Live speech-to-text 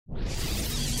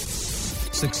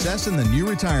Success in the New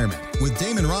Retirement with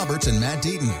Damon Roberts and Matt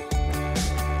Deaton.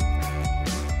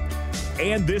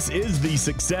 And this is the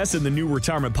Success in the New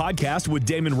Retirement podcast with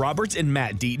Damon Roberts and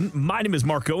Matt Deaton. My name is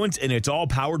Mark Owens, and it's all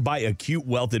powered by Acute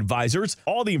Wealth Advisors.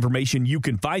 All the information, you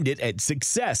can find it at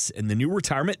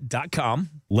successinthenewretirement.com.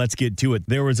 Let's get to it.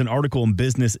 There was an article in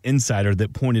Business Insider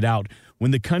that pointed out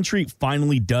when the country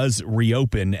finally does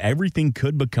reopen, everything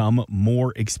could become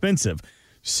more expensive.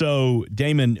 So,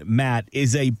 Damon, Matt,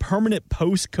 is a permanent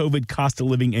post-COVID cost of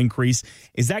living increase,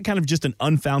 is that kind of just an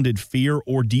unfounded fear,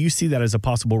 or do you see that as a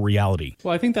possible reality?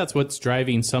 Well, I think that's what's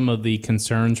driving some of the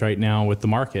concerns right now with the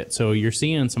market. So you're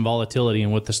seeing some volatility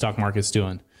in what the stock market's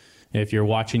doing. If you're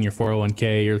watching your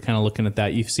 401k, you're kind of looking at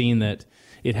that. You've seen that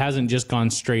it hasn't just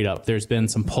gone straight up. There's been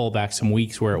some pullback, some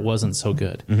weeks where it wasn't so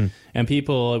good. Mm-hmm. And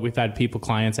we've had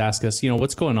clients ask us,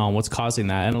 what's going on? What's causing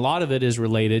that? And a lot of it is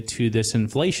related to this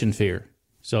inflation fear.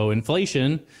 So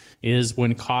inflation is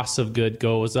when costs of good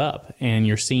goes up, and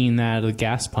you're seeing that at the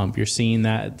gas pump. You're seeing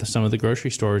that at some of the grocery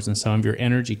stores and some of your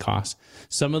energy costs.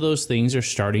 Some of those things are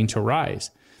starting to rise.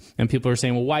 And people are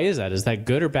saying, well, why is that? Is that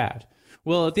good or bad?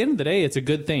 Well, at the end of the day, it's a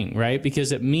good thing, right?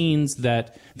 Because it means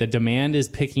that the demand is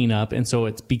picking up, and so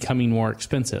it's becoming more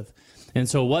expensive. And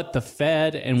so what the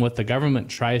Fed and what the government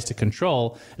tries to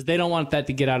control is they don't want that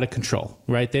to get out of control,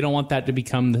 right? They don't want that to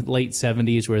become the late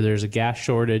 70s where there's a gas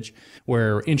shortage,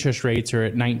 where interest rates are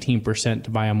at 19% to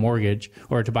buy a mortgage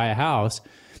or to buy a house.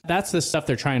 That's the stuff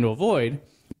they're trying to avoid.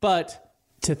 But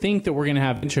to think that we're going to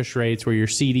have interest rates where your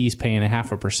CD's paying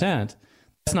 0.5%,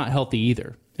 that's not healthy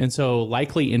either. And so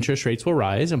likely interest rates will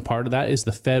rise. And part of that is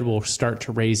the Fed will start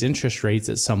to raise interest rates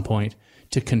at some point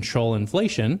to control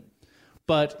inflation.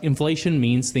 But inflation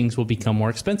means things will become more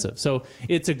expensive. So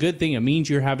it's a good thing. It means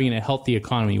you're having a healthy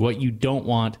economy. What you don't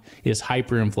want is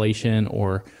hyperinflation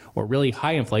or really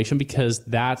high inflation, because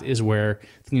that is where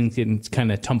things can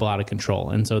kind of tumble out of control.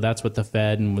 And so that's what the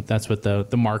Fed and that's what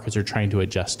the markets are trying to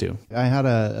adjust to. I had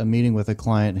a meeting with a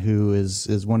client who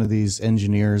is one of these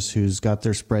engineers who's got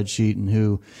their spreadsheet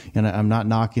and I'm not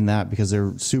knocking that because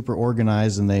they're super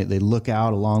organized and they look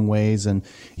out a long ways. And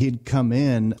he'd come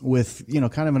in with,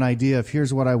 kind of an idea of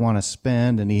here's what I want to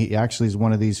spend. And he actually is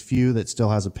one of these few that still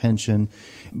has a pension.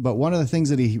 But one of the things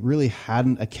that he really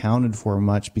hadn't accounted for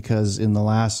much, because in the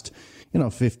last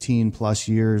 15 plus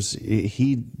years,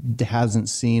 he hasn't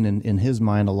seen in his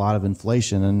mind a lot of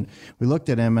inflation. And we looked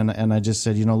at him and I just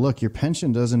said, look, your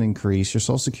pension doesn't increase, your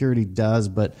Social Security does,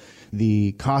 but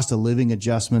the cost of living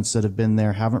adjustments that have been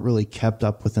there haven't really kept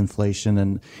up with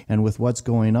inflation. And with what's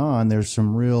going on, there's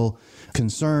some real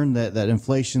concern that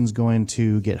inflation's going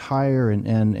to get higher.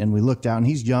 And we looked out, and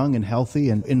he's young and healthy,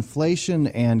 and inflation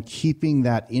and keeping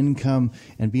that income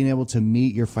and being able to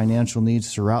meet your financial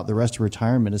needs throughout the rest of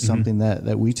retirement is something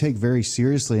that we take very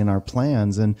seriously in our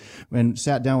plans. And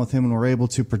sat down with him and were able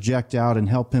to project out and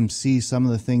help him see some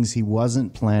of the things he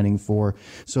wasn't planning for,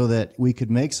 so that we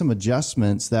could make some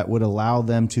adjustments that would allow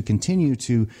them to continue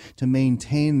to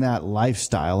maintain that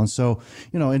lifestyle. And so,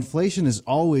 inflation is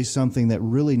always something that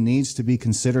really needs to be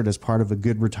considered as part of a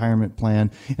good retirement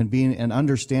plan, and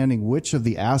understanding which of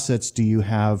the assets do you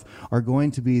have are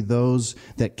going to be those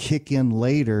that kick in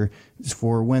later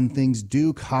for when things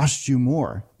do cost you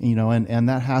more, and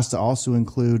that has to also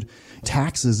include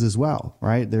taxes as well,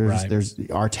 right? There's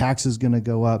our taxes going to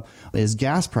go up, is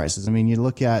gas prices. I mean, you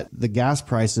look at the gas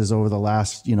prices over the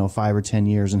last, 5 or 10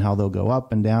 years and how they'll go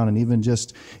up and down. And even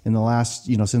just in the last,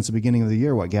 since the beginning of the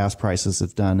year, what gas prices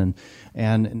have done,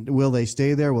 and will they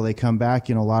stay there? Will they come back?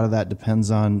 A lot of that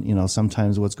depends on,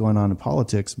 sometimes what's going on in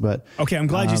politics. But okay, I'm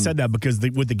glad you said that, because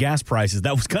with the gas prices,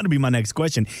 that was going to be my next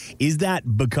question. Is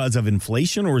that because of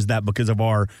inflation, or is that because of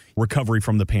our recovery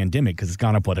from the pandemic? Because it's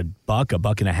gone up,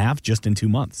 $1.50 just in 2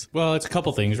 months. Well, it's a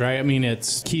couple things, right? I mean,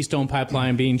 it's Keystone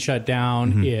Pipeline being shut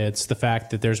down. Mm-hmm. It's the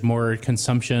fact that there's more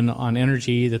consumption on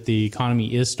energy, that the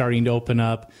economy is starting to open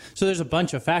up. So there's a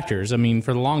bunch of factors. I mean,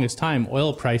 for the longest time,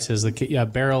 oil prices, a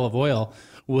barrel of oil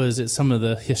was at some of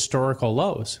the historical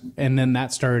lows, and then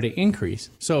that started to increase.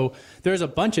 So there's a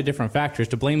bunch of different factors.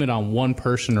 To blame it on one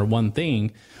person or one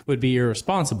thing would be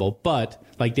irresponsible. But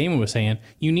like Damon was saying,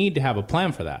 you need to have a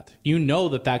plan for that.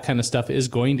 That kind of stuff is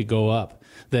going to go up.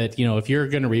 That, if you're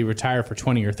going to retire for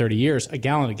 20 or 30 years, a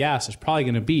gallon of gas is probably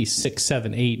going to be $6,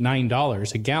 $7, $8,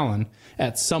 $9 a gallon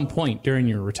at some point during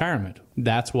your retirement.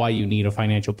 That's why you need a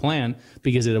financial plan,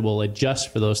 because it will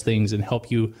adjust for those things and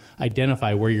help you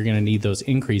identify where you're going to need those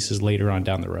increases later on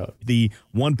down the road. The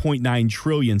 $1.9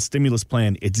 trillion stimulus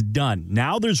plan, it's done.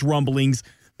 Now there's rumblings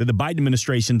that the Biden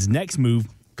administration's next move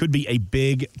could be a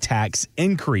big tax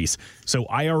increase. So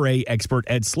IRA expert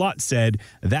Ed Slott said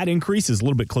that increase is a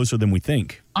little bit closer than we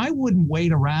think. I wouldn't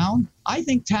wait around. I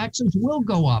think taxes will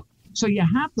go up. So you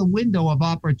have the window of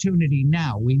opportunity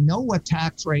now. We know what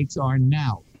tax rates are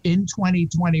now in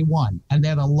 2021, and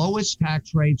they're the lowest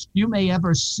tax rates you may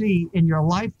ever see in your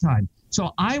lifetime.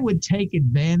 So I would take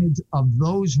advantage of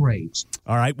those rates.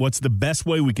 All right. What's the best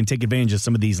way we can take advantage of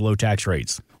some of these low tax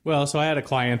rates? Well, so I had a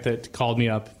client that called me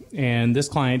up, and this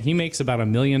client, he makes about $1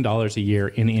 million a year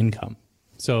in income.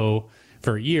 So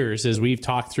for years, as we've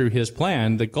talked through his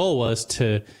plan, the goal was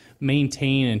to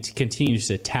maintain and to continue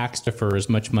to tax defer as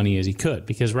much money as he could.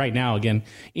 Because right now, again,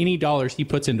 any dollars he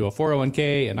puts into a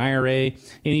 401k, an IRA,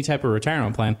 any type of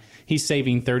retirement plan, he's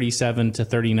saving 37 to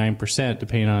 39%,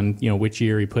 depending on which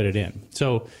year he put it in.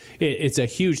 So it's a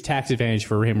huge tax advantage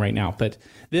for him right now. But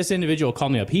this individual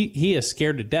called me up. He is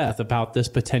scared to death about this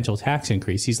potential tax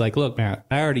increase. He's like, look, Matt,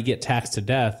 I already get taxed to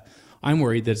death. I'm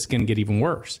worried that it's going to get even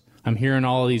worse. I'm hearing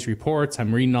all of these reports.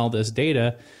 I'm reading all this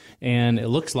data. And it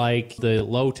looks like the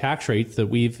low tax rates that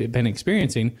we've been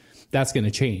experiencing, that's going to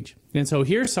change. And so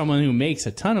here's someone who makes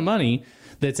a ton of money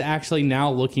that's actually now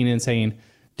looking and saying,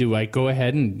 do I go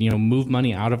ahead and move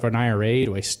money out of an IRA?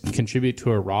 Do I contribute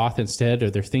to a Roth instead? Are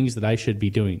there things that I should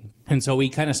be doing? And so we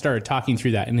kind of started talking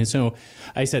through that. And so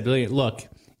I said, look,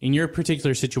 in your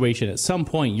particular situation, at some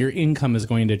point, your income is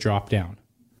going to drop down,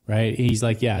 right? He's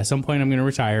like, yeah, at some point I'm going to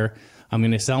retire. I'm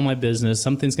going to sell my business.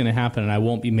 Something's going to happen and I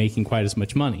won't be making quite as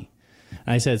much money.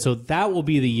 And I said, so that will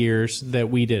be the years that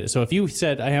we did it. So if you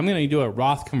said, I'm going to do a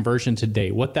Roth conversion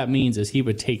today, what that means is he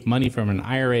would take money from an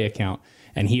IRA account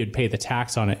and he would pay the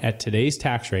tax on it at today's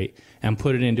tax rate and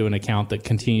put it into an account that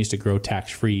continues to grow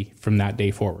tax-free from that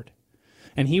day forward.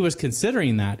 And he was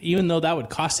considering that, even though that would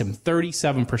cost him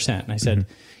 37%. And I said,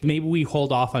 maybe we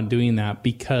hold off on doing that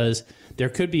because there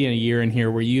could be a year in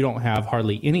here where you don't have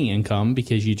hardly any income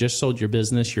because you just sold your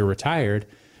business, you're retired.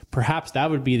 Perhaps that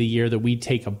would be the year that we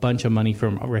take a bunch of money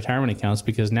from retirement accounts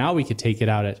because now we could take it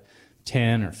out at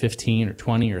 10 or 15 or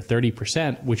 20 or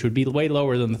 30%, which would be way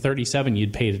lower than the 37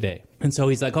 you'd pay today. And so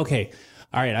he's like, okay,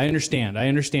 all right, I understand. I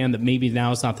understand that maybe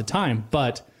now is not the time,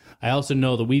 but I also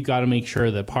know that we've got to make sure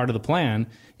that part of the plan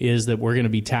is that we're going to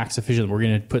be tax efficient. We're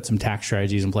going to put some tax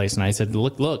strategies in place. And I said,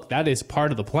 look, that is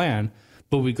part of the plan,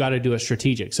 but we've got to do it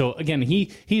strategic. So again,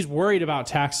 he's worried about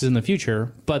taxes in the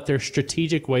future, but there's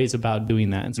strategic ways about doing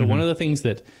that. And so one of the things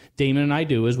that Damon and I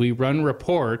do is we run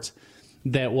reports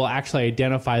that will actually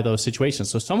identify those situations.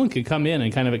 So someone could come in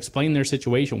and kind of explain their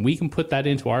situation. We can put that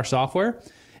into our software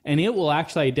and it will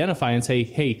actually identify and say,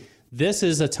 hey, this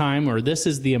is a time or this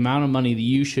is the amount of money that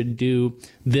you should do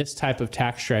this type of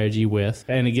tax strategy with.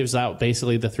 And it gives out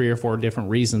basically the 3 or 4 different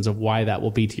reasons of why that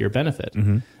will be to your benefit.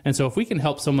 And so if we can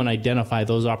help someone identify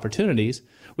those opportunities,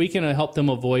 we can help them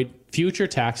avoid future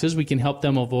taxes. We can help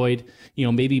them avoid,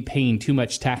 maybe paying too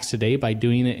much tax today by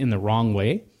doing it in the wrong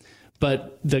way.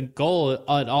 But the goal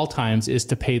at all times is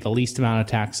to pay the least amount of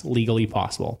tax legally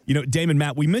possible. Damon,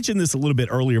 Matt, we mentioned this a little bit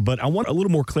earlier, but I want a little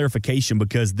more clarification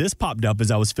because this popped up as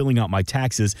I was filling out my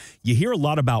taxes. You hear a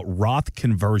lot about Roth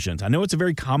conversions. I know it's a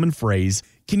very common phrase.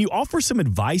 Can you offer some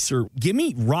advice or give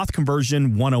me Roth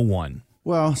conversion 101?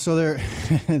 Well, so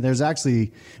there's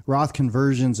actually Roth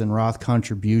conversions and Roth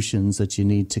contributions that you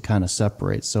need to kind of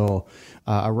separate. So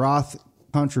a Roth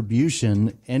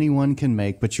contribution anyone can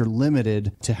make, but you're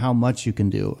limited to how much you can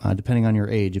do depending on your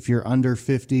age. If you're under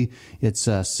 50, it's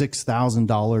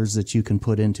 $6,000 that you can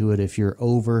put into it. If you're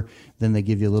over, then they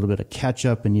give you a little bit of catch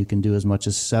up and you can do as much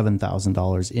as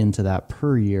 $7,000 into that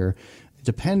per year,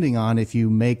 depending on if you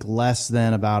make less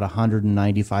than about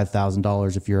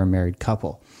 $195,000 if you're a married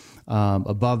couple.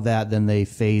 Above that, then they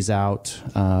phase out,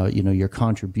 your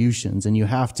contributions, and you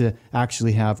have to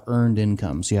actually have earned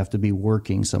income. So you have to be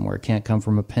working somewhere. It can't come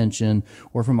from a pension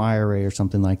or from IRA or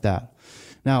something like that.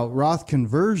 Now, Roth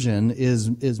conversion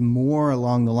is more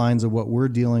along the lines of what we're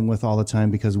dealing with all the time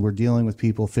because we're dealing with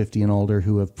people 50 and older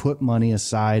who have put money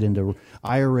aside into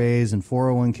IRAs and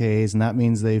 401ks, and that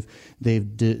means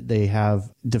they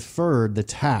have deferred the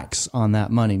tax on that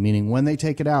money, meaning when they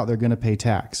take it out, they're going to pay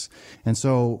tax. And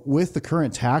so with the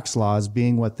current tax laws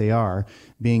being what they are,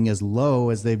 being as low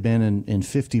as they've been in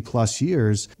 50 plus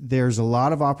years, there's a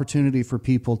lot of opportunity for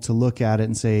people to look at it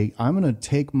and say, I'm going to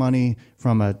take money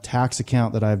from a tax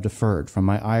account that I've deferred from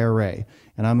my IRA,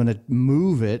 and I'm going to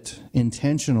move it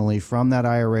intentionally from that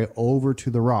IRA over to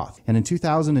the Roth. And in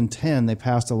 2010, they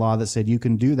passed a law that said you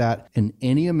can do that in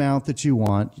any amount that you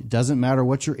want. It doesn't matter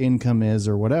what your income is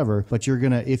or whatever, but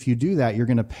if you do that, you're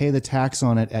going to pay the tax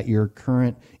on it at your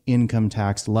current income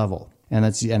tax level. And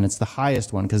it's the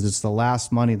highest one because it's the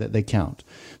last money that they count.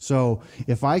 So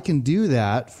if I can do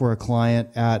that for a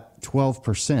client at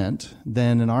 12%,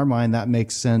 then in our mind, that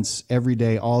makes sense every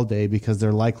day, all day, because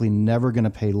they're likely never going to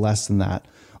pay less than that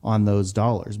on those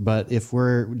dollars. But if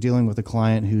we're dealing with a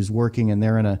client who's working and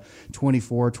they're in a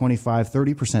 24, 25,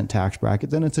 30% tax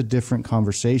bracket, then it's a different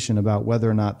conversation about whether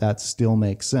or not that still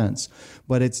makes sense.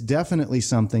 But it's definitely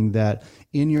something that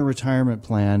in your retirement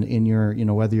plan, in your,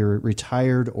 whether you're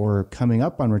retired or coming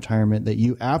up on retirement, that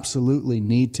you absolutely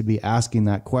need to be asking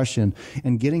that question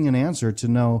and getting an answer to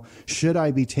know, should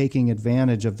I be taking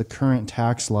advantage of the current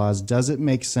tax laws? Does it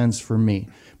make sense for me?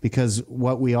 Because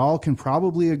what we all can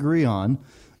probably agree on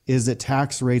is that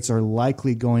tax rates are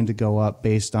likely going to go up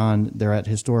based on they're at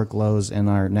historic lows and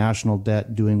our national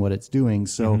debt doing what it's doing.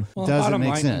 So does it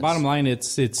make sense? Bottom line,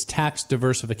 it's tax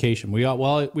diversification. We've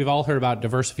all heard about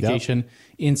diversification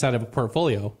inside of a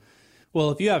portfolio.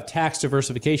 Well, if you have tax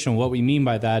diversification, what we mean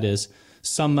by that is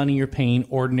some money you're paying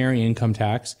ordinary income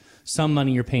tax, some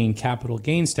money you're paying capital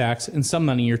gains tax, and some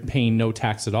money you're paying no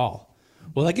tax at all.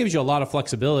 Well, that gives you a lot of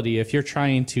flexibility if you're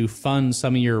trying to fund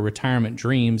some of your retirement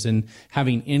dreams and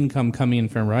having income coming in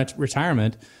from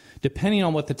retirement. Depending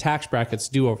on what the tax brackets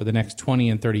do over the next 20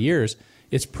 and 30 years,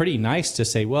 it's pretty nice to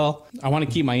say, well, I want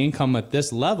to keep my income at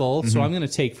this level, so I'm going to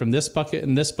take from this bucket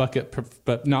and this bucket,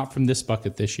 but not from this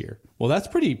bucket this year. Well, that's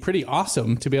pretty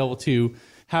awesome to be able to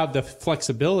have the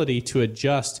flexibility to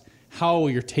adjust how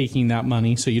you're taking that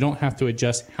money, so you don't have to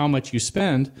adjust how much you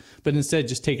spend, but instead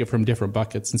just take it from different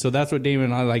buckets. And so that's what Damon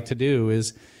and I like to do,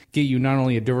 is get you not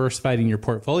only diversified in your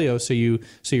portfolio, so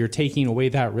you're taking away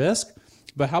that risk,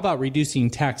 but how about reducing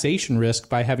taxation risk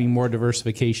by having more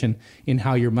diversification in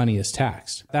how your money is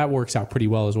taxed? That works out pretty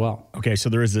well as well. Okay, so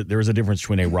there is a difference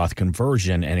between a Roth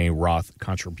conversion and a Roth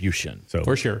contribution. So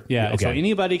for sure, yeah. Okay. So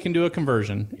anybody can do a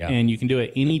conversion, and you can do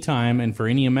it anytime and for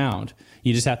any amount.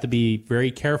 You just have to be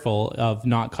very careful of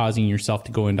not causing yourself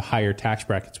to go into higher tax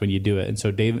brackets when you do it. And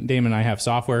so Damon and I have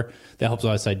software that helps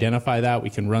us identify that. We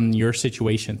can run your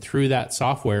situation through that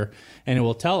software, and it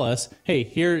will tell us, hey,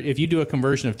 here, if you do a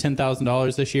conversion of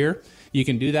 $10,000 this year, you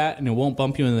can do that, and it won't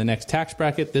bump you in the next tax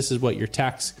bracket. This is what your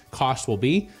tax cost will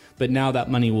be. But now that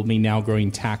money will be now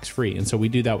growing tax-free. And so we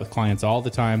do that with clients all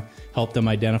the time, help them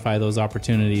identify those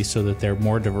opportunities so that they're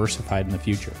more diversified in the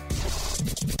future.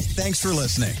 Thanks for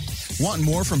listening. Want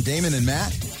more from Damon and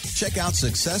Matt? Check out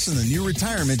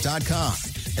successinthenewretirement.com.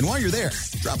 And while you're there,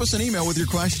 drop us an email with your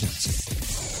questions.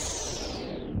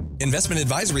 Investment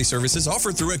advisory services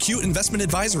offered through Acute Investment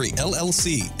Advisory,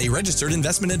 LLC, a registered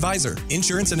investment advisor.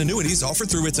 Insurance and annuities offered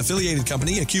through its affiliated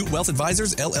company, Acute Wealth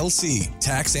Advisors, LLC.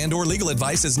 Tax and or legal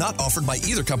advice is not offered by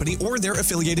either company or their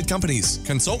affiliated companies.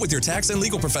 Consult with your tax and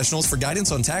legal professionals for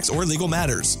guidance on tax or legal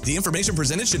matters. The information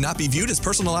presented should not be viewed as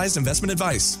personalized investment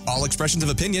advice. All expressions of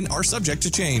opinion are subject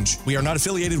to change. We are not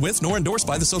affiliated with nor endorsed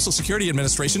by the Social Security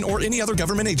Administration or any other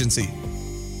government agency.